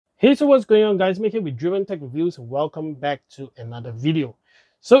Hey, so what's going on, guys? Mike here with Driven Tech Reviews and welcome back to another video.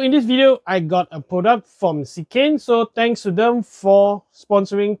 So in this video, I got a product from Cicane, so thanks to them for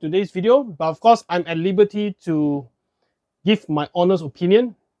sponsoring today's video. But of course, I'm at liberty to give my honest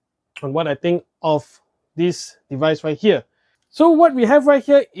opinion on what I think of this device right here. So what we have right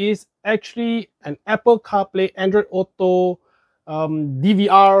here is actually an Apple Carplay Android Auto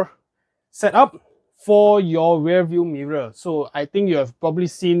DVR setup for your rear view mirror. So I think you have probably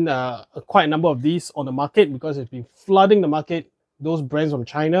seen quite a number of these on the market because it's been flooding the market, those brands from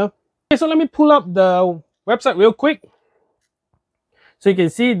China. Okay, so let me pull up the website real quick. So you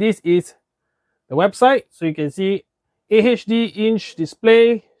can see this is the website. So you can see AHD inch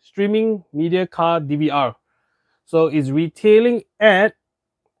display streaming media card DVR. So it's retailing at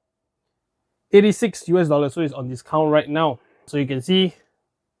 $86 US, so it's on discount right now. So you can see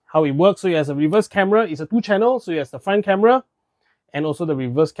how it works. So it has a reverse camera. It's a 2-channel, so it has the front camera and also the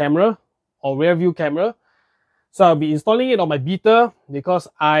reverse camera or rear view camera. So I'll be installing it on my Beta because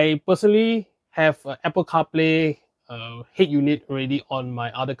I personally have an Apple CarPlay head unit already on my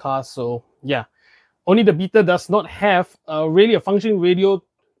other cars. So yeah, only the Beta does not have really a functioning radio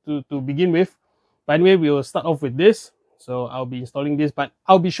to begin with. But anyway, we will start off with this. So I'll be installing this, but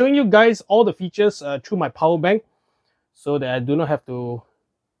I'll be showing you guys all the features through my power bank so that I do not have to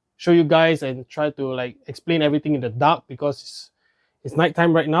show you guys and try to like explain everything in the dark because it's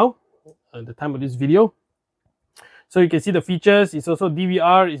nighttime right now at the time of this video. So you can see the features. It's also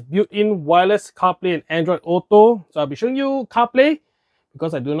DVR, it's built-in wireless CarPlay and Android Auto. So I'll be showing you CarPlay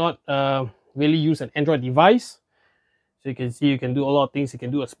because I do not really use an Android device. So you can see you can do a lot of things. You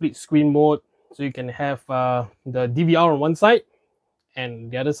can do a split screen mode. So you can have the DVR on one side and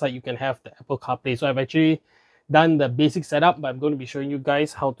the other side you can have the Apple CarPlay. So I've actually done the basic setup, but I'm going to be showing you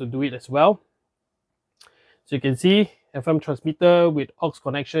guys how to do it as well. So you can see FM transmitter with aux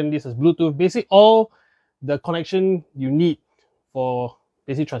connection. This is Bluetooth. Basically all the connection you need for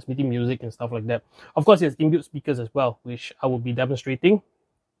basically transmitting music and stuff like that. Of course, it has inbuilt speakers as well, which I will be demonstrating.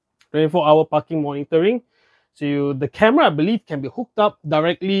 24-hour parking monitoring. So the camera, I believe, can be hooked up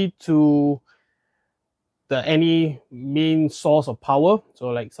directly to any main source of power. So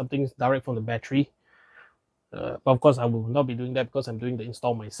like something direct from the battery. But of course, I will not be doing that because I'm doing the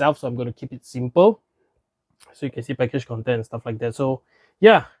install myself. So I'm going to keep it simple. So you can see package content and stuff like that. So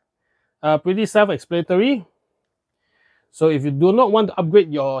yeah, pretty self-explanatory. So if you do not want to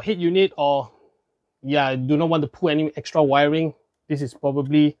upgrade your head unit or do not want to pull any extra wiring, this is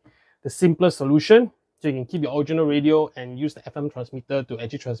probably the simplest solution. So you can keep your original radio and use the FM transmitter to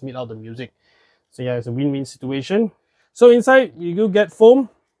actually transmit out the music. So yeah, it's a win-win situation. So inside you do get foam.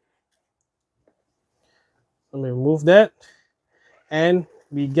 Let me remove that, and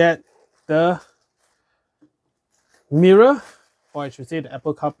we get the mirror, or I should say the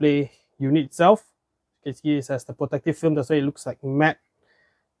Apple CarPlay unit itself. You can see it has the protective film, that's why it looks like matte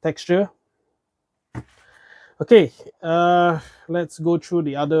texture. Okay, let's go through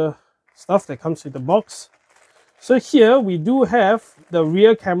the other stuff that comes with the box. So here we do have the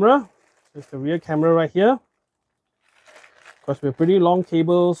rear camera. There's the rear camera right here. Because we're pretty long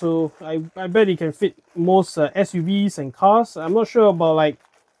cable, so I bet it can fit most SUVs and cars. I'm not sure about like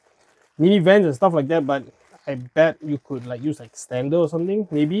minivans and stuff like that, but I bet you could like use like standard or something,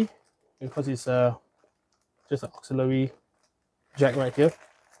 maybe, because it's just an auxiliary jack right here.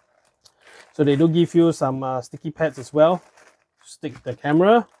 So they do give you some sticky pads as well to stick the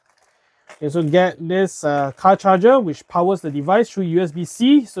camera. You also get this car charger which powers the device through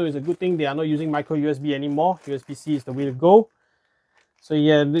USB-C. So it's a good thing they are not using micro USB anymore. USB-C is the way to go. So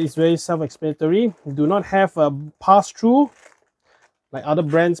yeah, it's very self-explanatory. We do not have a pass-through like other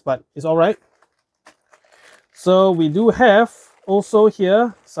brands, but it's all right. So we do have also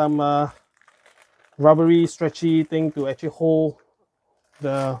here some rubbery, stretchy thing to actually hold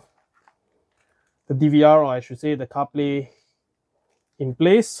the DVR, or I should say the CarPlay, in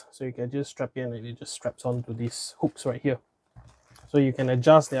place. So you can just strap in and it just straps onto these hooks right here. So you can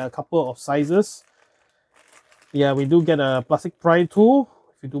adjust. There are a couple of sizes. Yeah, we do get a plastic pry tool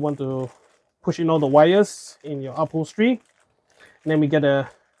if you do want to push in all the wires in your upholstery. And then we get a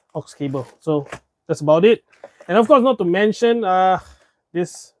aux cable. So that's about it. And of course, not to mention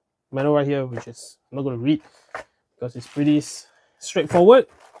this manual right here, which is I'm not going to read because it's pretty straightforward.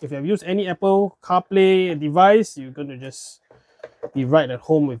 If you have used any Apple CarPlay device, you're going to just be right at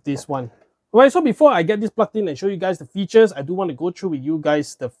home with this one. Alright, so before I get this plugged in and show you guys the features, I do want to go through with you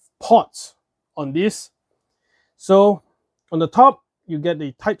guys the ports on this. So on the top, you get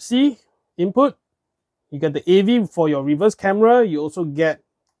the Type-C input. You get the AV for your reverse camera. You also get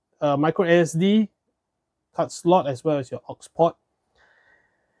a micro SD card slot as well as your aux port.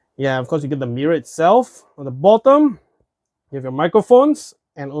 Yeah, of course you get the mirror itself. On the bottom, you have your microphones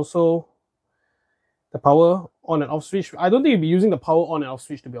and also the power on and off switch. I don't think you'll be using the power on and off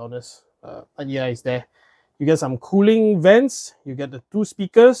switch, to be honest. But yeah, it's there. You get some cooling vents. You get the 2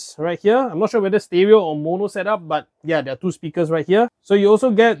 speakers right here. I'm not sure whether stereo or mono setup, but yeah, there are 2 speakers right here. So you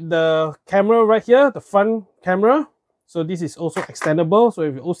also get the camera right here, the front camera. So this is also extendable. So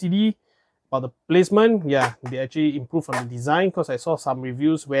if you're OCD about the placement, yeah, they actually improved on the design, because I saw some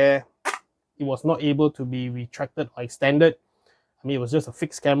reviews where it was not able to be retracted or extended. I mean, it was just a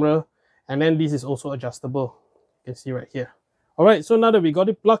fixed camera. And then this is also adjustable. You can see right here. All right, so now that we got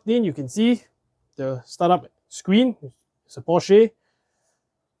it plugged in, you can see the startup screen. It's a Porsche.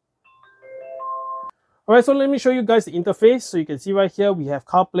 All right, so let me show you guys the interface. So you can see right here, we have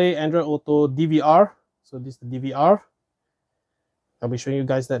CarPlay, Android Auto, DVR. So this is the DVR. I'll be showing you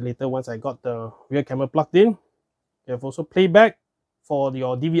guys that later once I got the rear camera plugged in. You have also playback for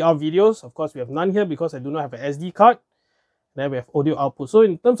your DVR videos. Of course, we have none here because I do not have an SD card. Then we have audio output. So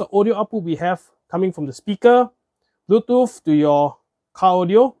in terms of audio output, we have coming from the speaker, Bluetooth to your car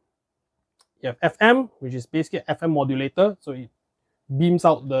audio. You have FM, which is basically an FM modulator. So it beams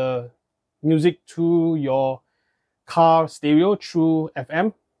out the music to your car stereo through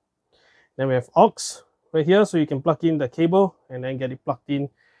FM. Then we have aux right here, so you can plug in the cable and then get it plugged in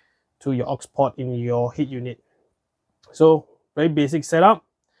to your aux port in your head unit. So very basic setup.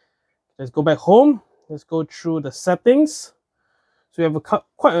 Let's go back home. Let's go through the settings. So we have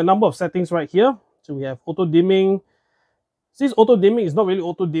quite a number of settings right here. So we have auto dimming. This auto dimming is not really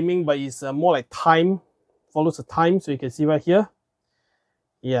auto dimming, but it's more like time, follows the time. So you can see right here.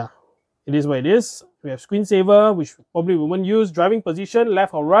 Yeah, it is what it is. We have screensaver, which probably we won't use. Driving position,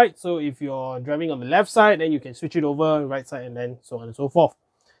 left or right. So if you're driving on the left side, then you can switch it over right side and then so on and so forth.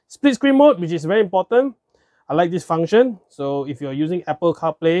 Split screen mode, which is very important. I like this function. So if you're using Apple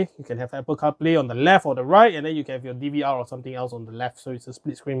CarPlay, you can have Apple CarPlay on the left or the right, and then you can have your DVR or something else on the left. So it's a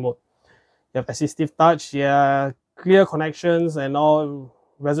split screen mode. You have assistive touch, yeah, clear connections and all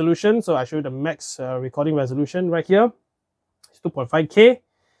resolution. So I show you the max recording resolution right here. It's 2.5K.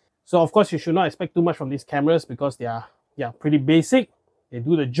 So of course you should not expect too much from these cameras because they are pretty basic. They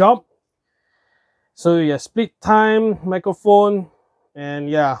do the job. So you have split time, microphone, and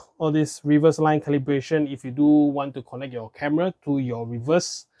yeah, all this reverse line calibration if you do want to connect your camera to your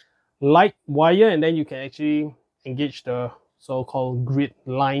reverse light wire, and then you can actually engage the so-called grid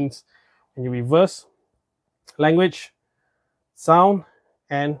lines when you reverse. Language, sound,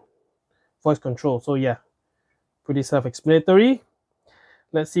 and voice control. So yeah, pretty self-explanatory.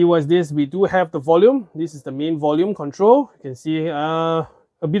 Let's see what's this. We do have the volume. This is the main volume control. You can see a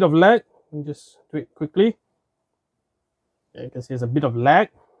bit of lag. Let me just do it quickly. Yeah, you can see there's a bit of lag.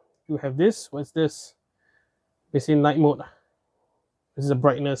 You have this. What's this? Basically night mode. This is the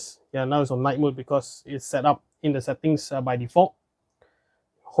brightness. Yeah, now it's on night mode because it's set up in the settings by default.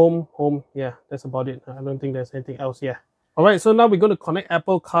 Home, yeah, that's about it. I don't think there's anything else here. All right, so now we're going to connect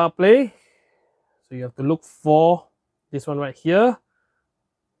Apple CarPlay. So you have to look for this one right here.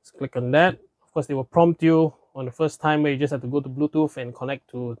 Let's click on that. Of course, they will prompt you on the first time where you just have to go to Bluetooth and connect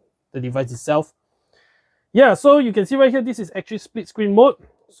to the device itself. Yeah, so you can see right here, this is actually split screen mode.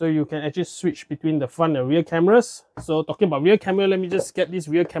 So you can actually switch between the front and rear cameras. So talking about rear camera, let me just get this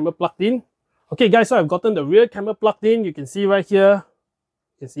rear camera plugged in. Okay guys, so I've gotten the rear camera plugged in. You can see right here.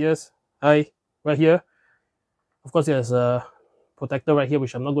 You can see us. Hi, right here. Of course, there's a protector right here,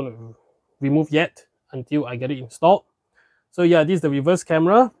 which I'm not going to remove yet until I get it installed. So yeah, this is the reverse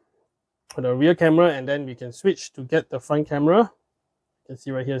camera or the rear camera, and then we can switch to get the front camera. You can see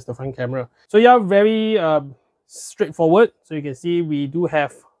right here is the front camera. So yeah, very straightforward. So you can see we do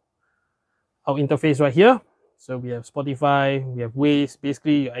have our interface right here. So we have Spotify, we have Waze,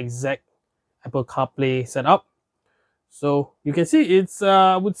 basically your exact Apple CarPlay setup. So you can see it's,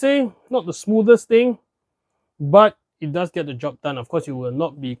 I would say, not the smoothest thing, but it does get the job done. Of course, you will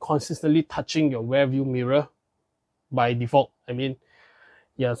not be consistently touching your rear view mirror by default. I mean,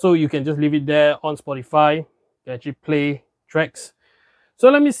 yeah, so you can just leave it there on Spotify. You can actually play tracks. So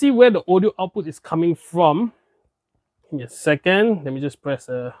let me see where the audio output is coming from. Give me a second. Let me just press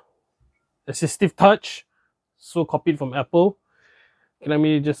assistive touch. So copied from Apple. Okay, let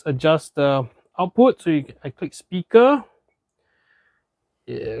me just adjust the output. So I click speaker.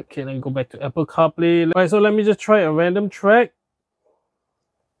 Yeah, okay, let me go back to Apple CarPlay. All right, so let me just try a random track.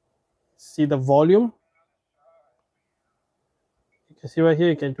 See the volume. You can see right here,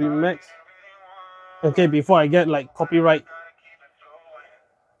 you can do max. Okay, before I get like copyright.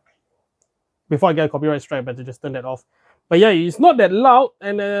 Before I get a copyright strike, I better just turn that off. But yeah, it's not that loud,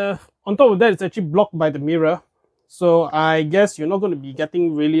 and on top of that, it's actually blocked by the mirror. So I guess you're not going to be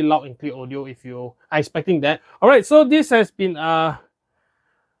getting really loud and clear audio if you are expecting that. Alright, so this has been sort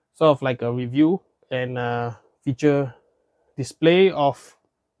of like a review and feature display of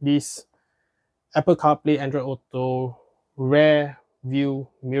this Apple CarPlay Android Auto rear view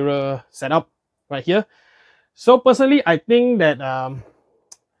mirror setup right here. So personally, I think that I'm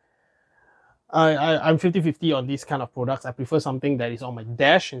 50-50 on these kind of products. I prefer something that is on my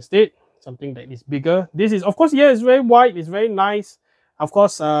dash instead, something that is bigger. This is, of course, yeah, it's very wide, it's very nice. Of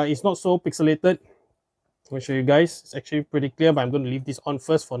course, it's not so pixelated. I'm going to show you guys. It's actually pretty clear, but I'm going to leave this on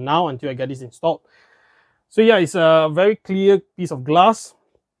first for now until I get this installed. So yeah, it's a very clear piece of glass.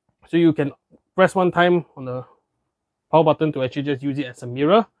 So you can press one time on the power button to actually just use it as a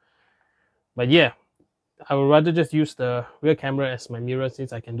mirror. But yeah, I would rather just use the rear camera as my mirror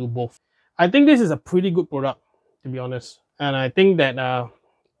since I can do both. I think this is a pretty good product, to be honest. And I think that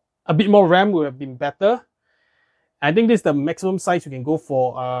a bit more RAM would have been better. I think this is the maximum size you can go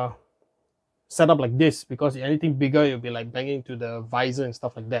for setup like this, because anything bigger, you'll be like banging into the visor and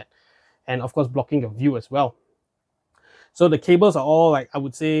stuff like that. And of course, blocking your view as well. So the cables are all like, I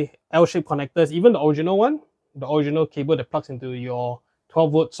would say, L-shaped connectors. Even the original one, the original cable that plugs into your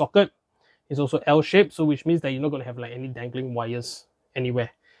 12-volt socket is also L-shaped, so which means that you're not going to have like any dangling wires anywhere.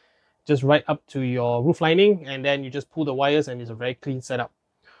 Just right up to your roof lining, and then you just pull the wires and it's a very clean setup.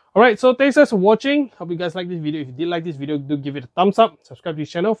 Alright, so thanks guys for watching. Hope you guys like this video. If you did like this video, do give it a thumbs up. Subscribe to this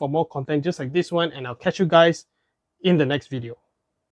channel for more content just like this one, and I'll catch you guys in the next video.